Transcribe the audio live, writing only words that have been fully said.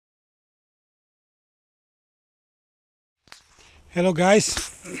Hello guys,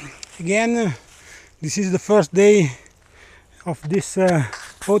 again this is the first day of this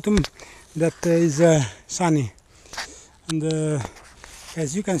autumn that is sunny, and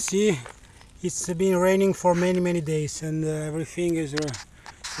as you can see it's been raining for many days, and everything is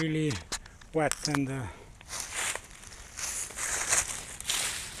really wet and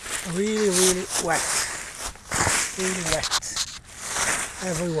really wet, really wet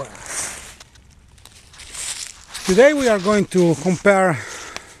everywhere. Today we are going to compare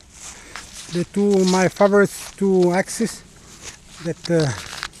my favorite two axes, that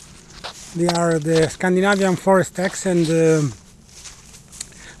they are the Scandinavian Forest Axe and the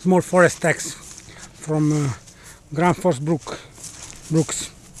small Forest Axe from Gransfors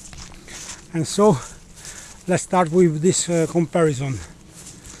Bruks. And so let's start with this comparison.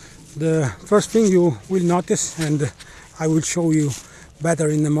 The first thing you will notice, and I will show you better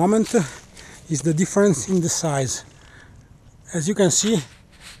in a moment, is the difference in the size. As you can see,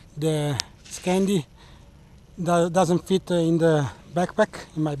 the Scandi doesn't fit in the backpack,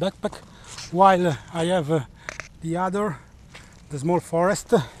 in my backpack, while I have the small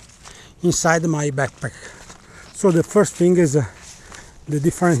Forest, inside my backpack. So the first thing is the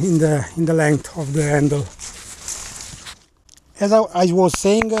difference in the length of the handle. As I was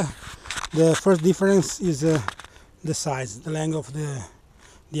saying, the first difference is the size, the length of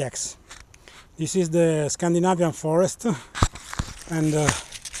the axe. This is the Scandinavian Forest, and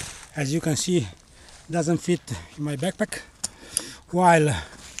as you can see, it doesn't fit in my backpack, while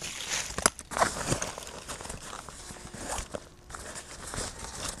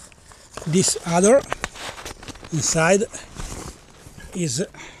this other inside is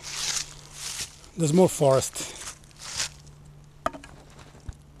the small Forest.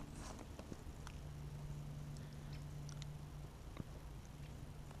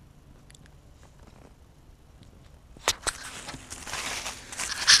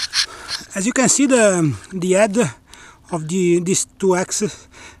 As you can see, the head of these two axes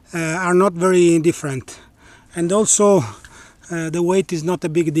are not very different, and also the weight is not a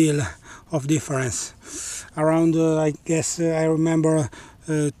big deal of difference. Around, I guess, I remember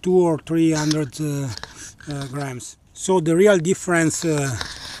 200 or 300 grams. So the real difference,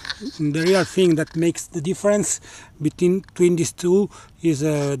 the real thing that makes the difference between these two is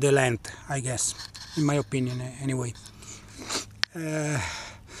the length, I guess, in my opinion, anyway.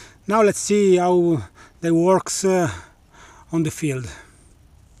 Now let's see how that works on the field.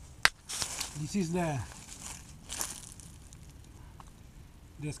 This is the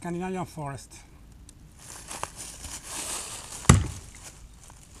Scandinavian Forest.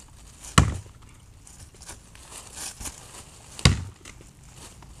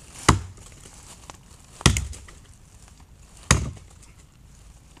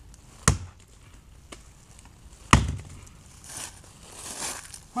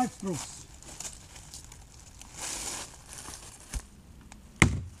 Five strokes.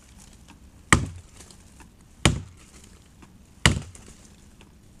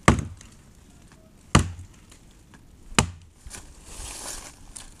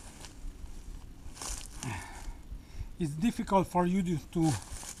 It's difficult for you to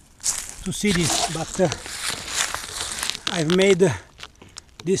see this, but I've made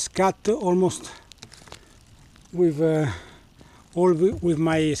this cut almost with all with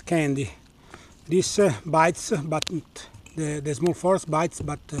my Scandi. This bites, but the small Forest bites,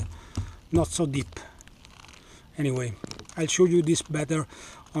 but not so deep. Anyway, I'll show you this better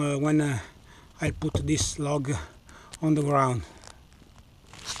when I put this log on the ground.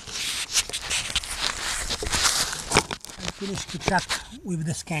 I finished the cut with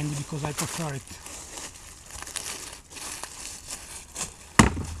the Scandi because I prefer it.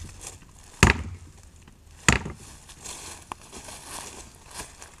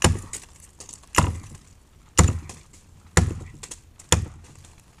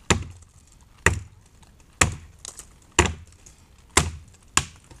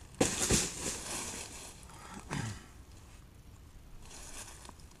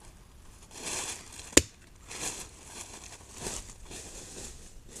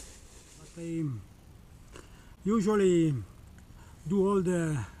 I usually do all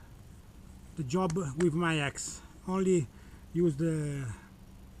the job with my axe. Only use the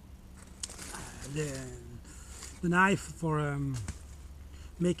knife for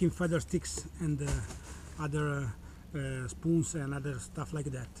making feather sticks and other spoons and other stuff like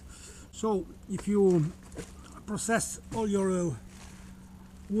that. So if you process all your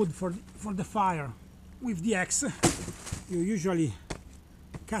wood for the fire with the axe, you usually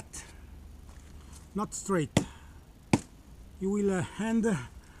cut not straight. You will end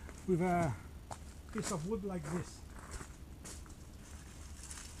with a piece of wood like this.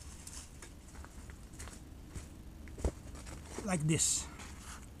 like this.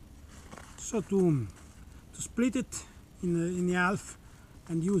 So to split it in half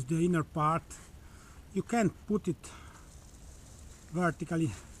and use the inner part, you can put it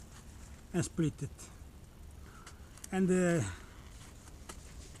vertically and split it. And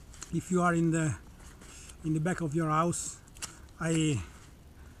if you are in the back of your house, I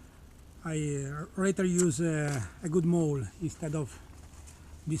rather use a good maul instead of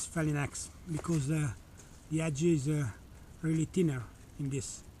this felling axe, because the edge is really thinner in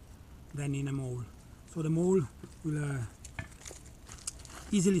this than in a maul. So the maul will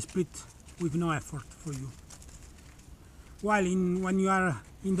easily split with no effort for you. While when you are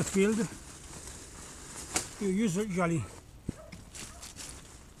in the field, you usually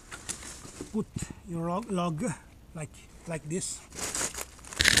put your log like this.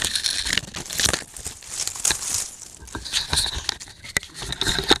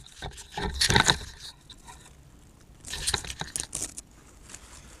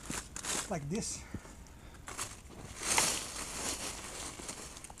 Like this.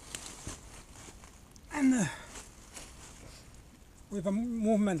 And with a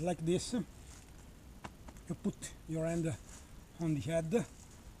movement like this, you put your hand on the head,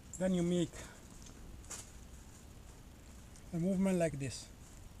 then you make a movement like this.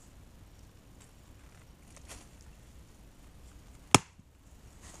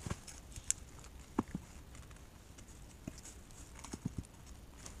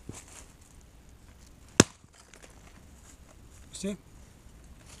 See?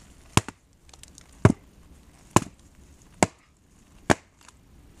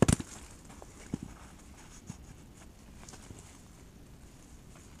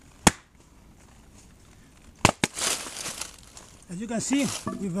 As you can see,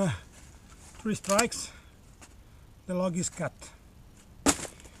 with 3 strikes, the log is cut.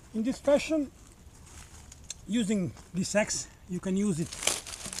 In this fashion, using this axe, you can use it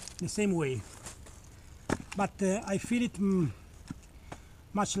the same way, but I feel it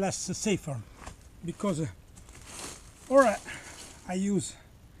much less safer, because or I use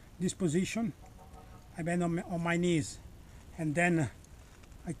this position, I bend on my knees, and then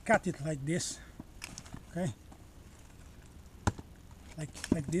I cut it like this, okay,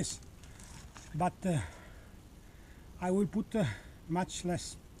 like this, but I will put much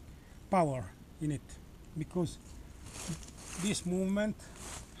less power in it, because this movement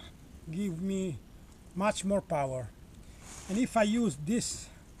gives me much more power. And if I use this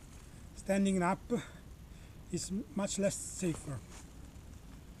standing up, it's much less safer.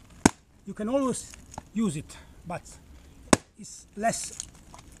 You can always use it, but it's less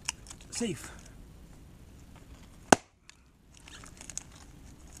safe.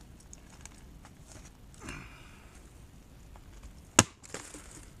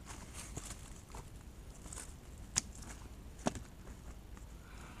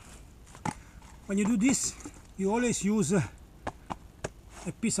 When you do this, you always use a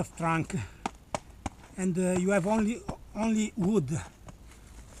piece of trunk, and you have only wood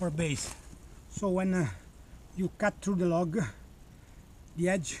for base. So when you cut through the log, the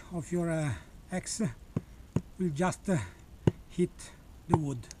edge of your axe will just hit the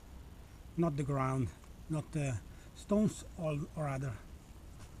wood, not the ground, not stones or other.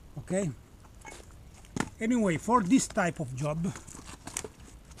 Okay? Anyway, for this type of job,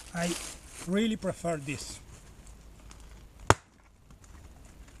 I really prefer this.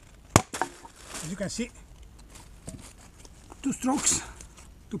 As you can see, 2 strokes,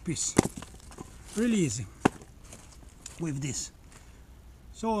 2 pieces. Really easy with this.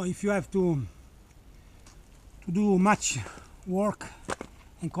 So if you have to do much work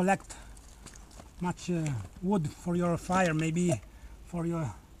and collect much wood for your fire, maybe for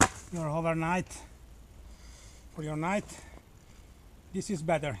your overnight, for your night, this is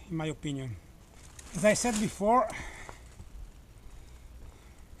better in my opinion. As I said before,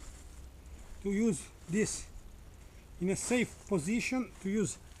 to use this in a safe position,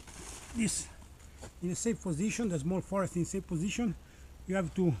 the small forest in safe position, you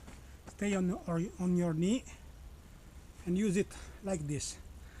have to stay on your knee and use it like this.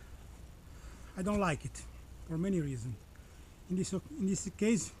 I don't like it for many reasons. In this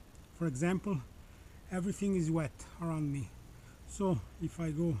case, for example, everything is wet around me. So if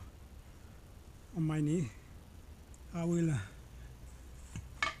I go on my knee, I will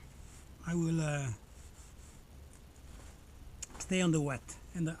stay on the wet,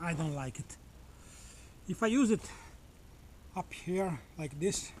 and I don't like it. If I use it up here like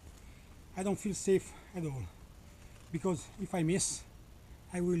this, I don't feel safe at all, because if I miss,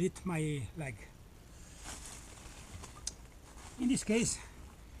 I will hit my leg. In this case,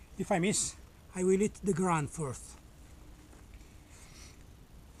 if I miss, I will hit the ground first.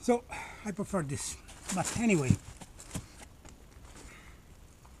 So I prefer this, but anyway.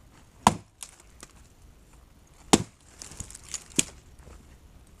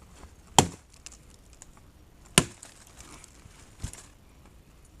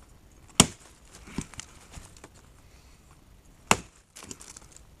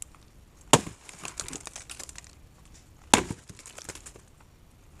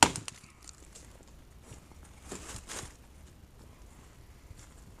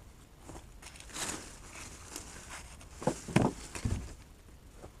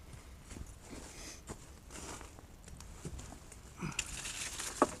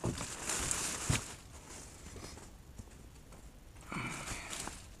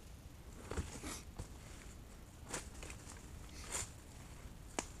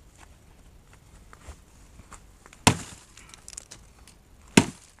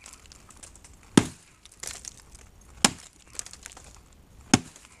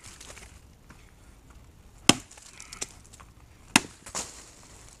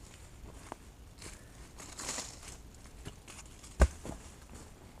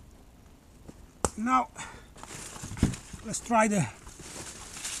 Now let's try the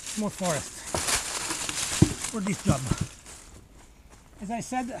small forest for this job. As I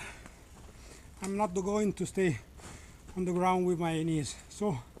said, I'm not going to stay on the ground with my knees,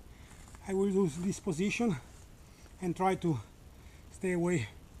 so I will use this position and try to stay away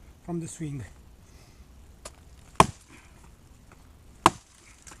from the swing.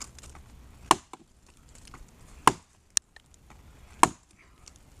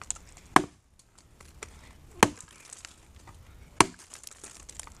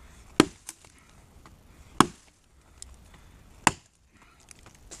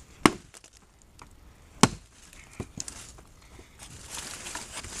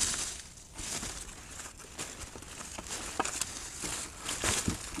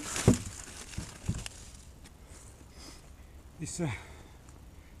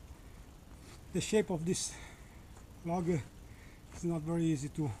 The shape of this log is not very easy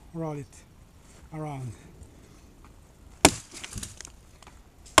to roll it around,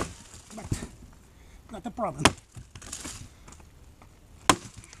 but not a problem.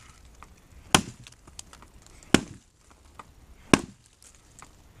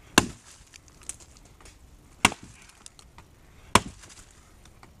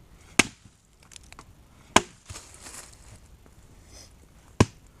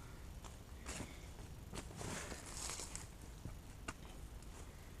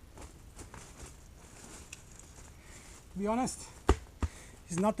 To be honest,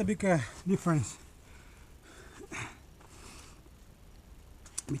 it's not a big difference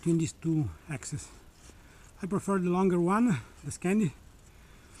between these two axes. I prefer the longer one, the Scandi,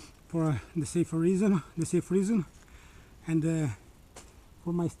 for the safe reason, and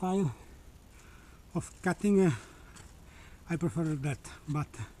for my style of cutting, I prefer that. But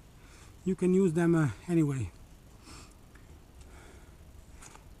you can use them anyway.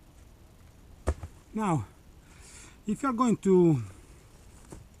 Now, if you are going to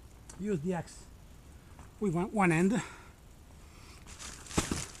use the axe with one end,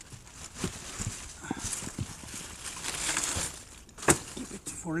 keep it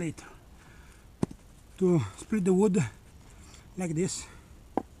for later, to split the wood like this.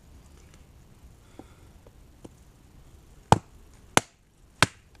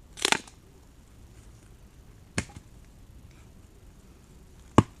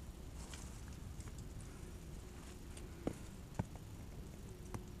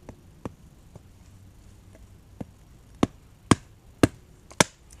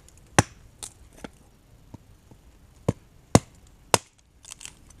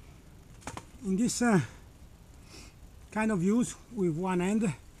 In this kind of use with one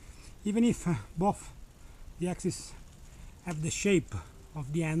end, even if both the axes have the shape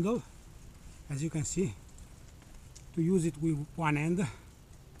of the handle, as you can see, to use it with one end,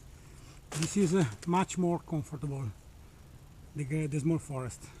 this is much more comfortable, the small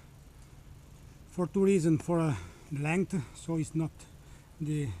forest, for two reasons: for the length, so it's not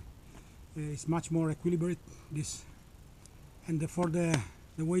it's much more equilibrated, this, and for the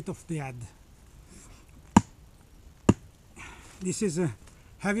weight of the head. This is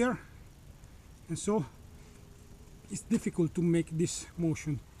heavier, and so it's difficult to make this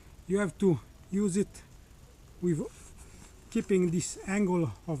motion. You have to use it with keeping this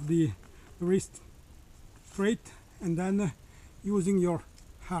angle of the wrist straight, and then using your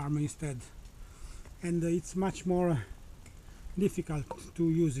arm instead, and it's much more difficult to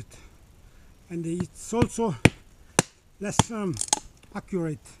use it, and it's also less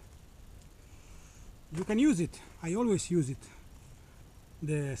accurate. You can use it, I always use it,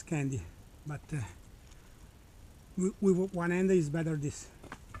 the Scandi, but with one hand is better. This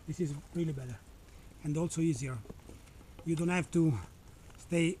is really better and also easier. You don't have to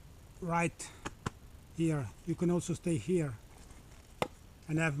stay right here, you can also stay here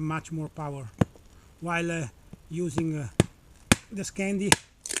and have much more power, while using the Scandi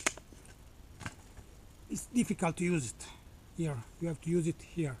it's difficult to use it here. You have to use it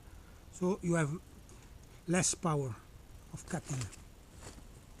here, so you have less power of cutting.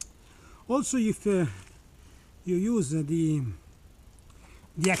 Also, if you use the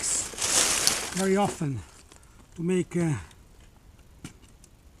axe very often to make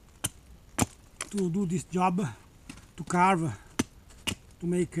to do this job, to carve, to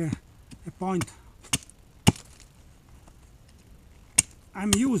make a point,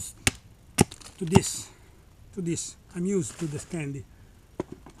 I'm used to this. I'm used to the Scandi,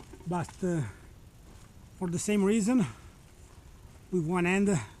 but for the same reason, with one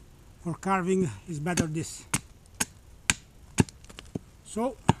hand for carving is better this.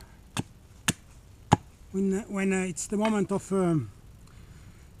 So when it's the moment of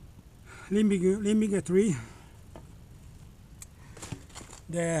limbing a tree,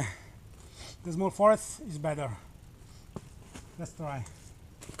 the small forest is better. Let's try.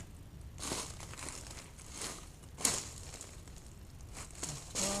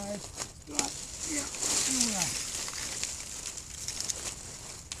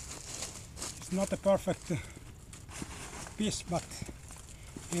 It's not a perfect piece, but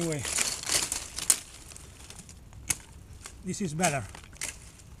anyway, this is better.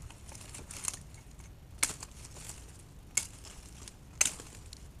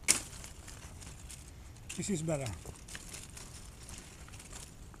 This is better.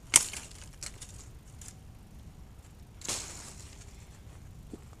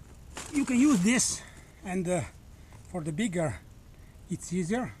 You can use this, and for the bigger it's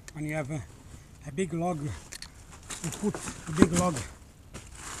easier. When you have a big log, you put a big log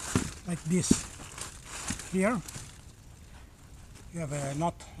like this here. You have a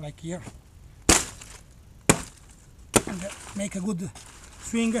knot like here, and make a good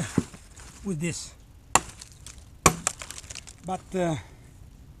swing with this. But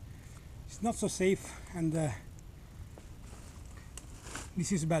it's not so safe, and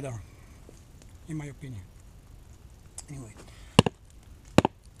this is better, in my opinion. Anyway,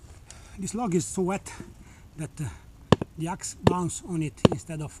 this log is so wet that the axe bounces on it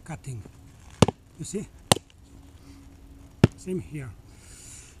instead of cutting. You see? Same here.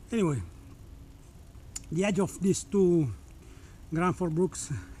 Anyway, the edge of these two Gransfors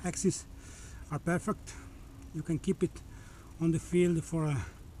Bruks axes are perfect. You can keep it on the field for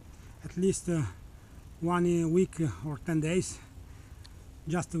at least 1 week or 10 days,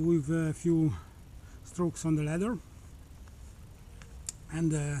 just with a few strokes on the leather.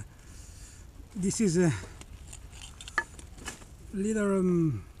 And this is a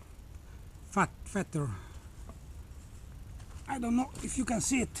little fatter. I don't know if you can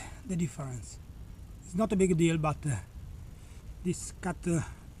see it, the difference. It's not a big deal, but this cut a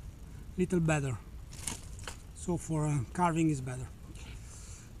little better. So for carving is better.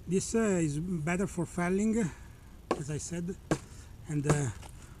 This is better for felling, as I said, and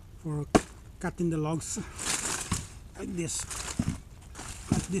for cutting the logs like this,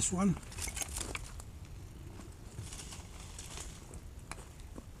 like this one.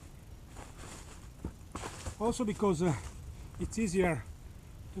 Also because it's easier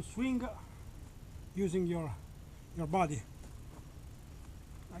to swing using your body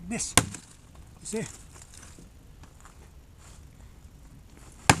like this. You see?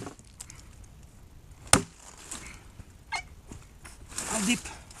 How deep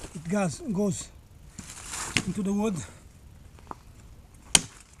it goes into the wood.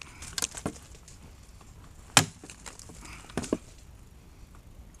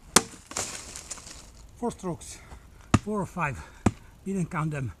 Four strokes, 4 or 5, didn't count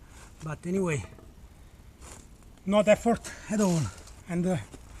them, but anyway, not effort at all. And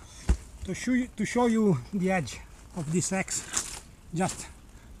to show you the edge of this axe, just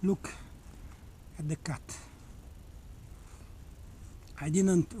look at the cut. I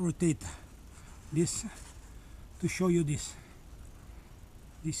didn't rotate this to show you this.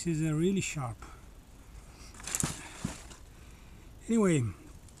 This is really sharp. Anyway,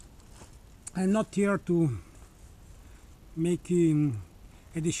 I'm not here to make a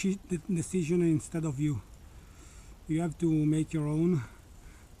decision instead of you. You have to make your own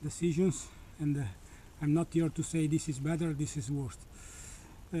decisions, and I'm not here to say this is better, this is worse.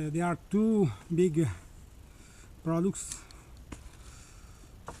 There are two big products,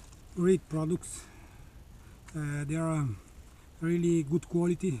 reed products. They are really good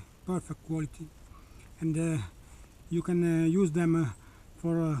quality, perfect quality, and you can use them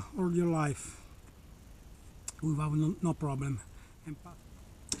for all your life without no problem. And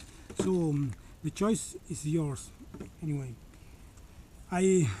so the choice is yours. Anyway,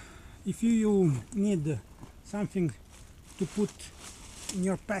 if you need something to put in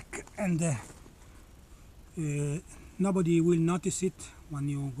your pack and nobody will notice it when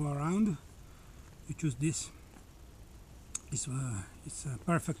you go around, you choose this. It's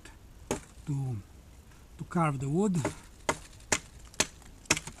perfect to carve the wood.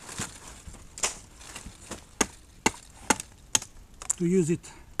 To use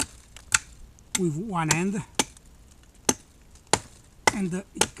it with one hand, and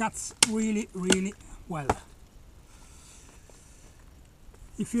it cuts really well.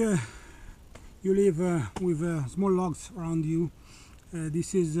 If you live with small logs around you,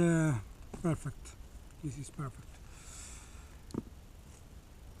 this is perfect. This is perfect.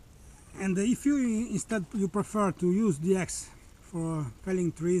 And if you instead you prefer to use the axe for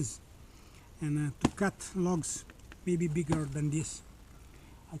felling trees and to cut logs maybe bigger than this,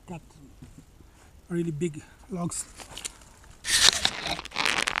 I cut really big logs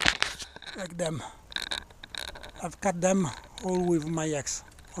like them. I've cut them all with my axe,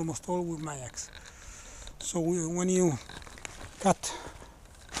 almost all with my axe. So when you cut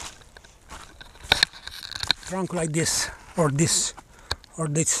trunk like this, or this, or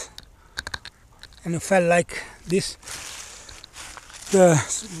this, and you fell like this,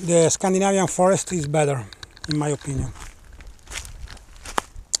 the Scandinavian forest is better, in my opinion.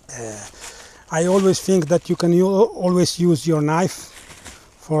 I always think that you can always use your knife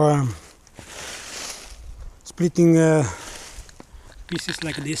for splitting pieces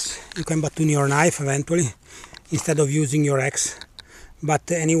like this. You can button your knife eventually instead of using your axe,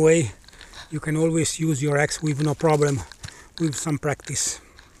 but anyway you can always use your axe with no problem, with some practice.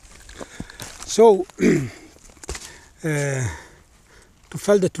 So to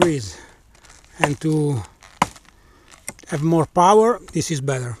fell the trees and to have more power, this is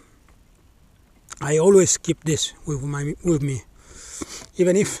better. I always keep this with me,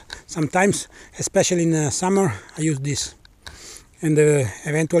 even if sometimes, especially in summer, I use this, and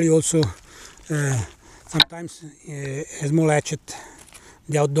eventually also sometimes a small hatchet,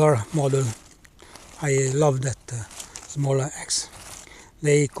 the outdoor model. I love that small axe.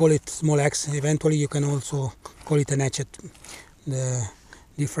 They call it small axe. Eventually you can also call it an hatchet. The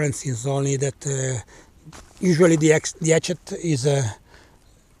difference is only that usually the hatchet is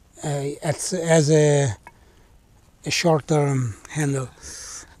has a shorter handle,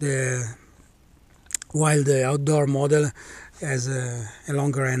 while the outdoor model has a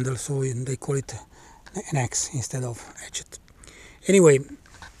longer handle, so they call it an axe instead of hatchet. Anyway,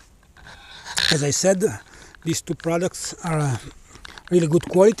 as I said, these two products are really good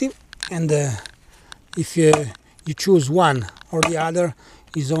quality, and if you choose one or the other,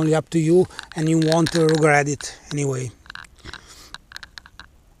 it's only up to you, and you won't regret it anyway.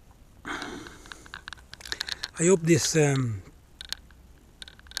 I hope this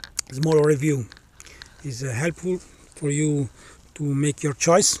small review is helpful for you to make your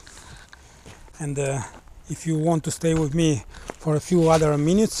choice, and if you want to stay with me for a few other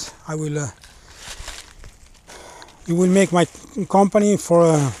minutes, you will make my company for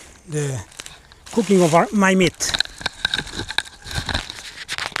the cooking of my meat.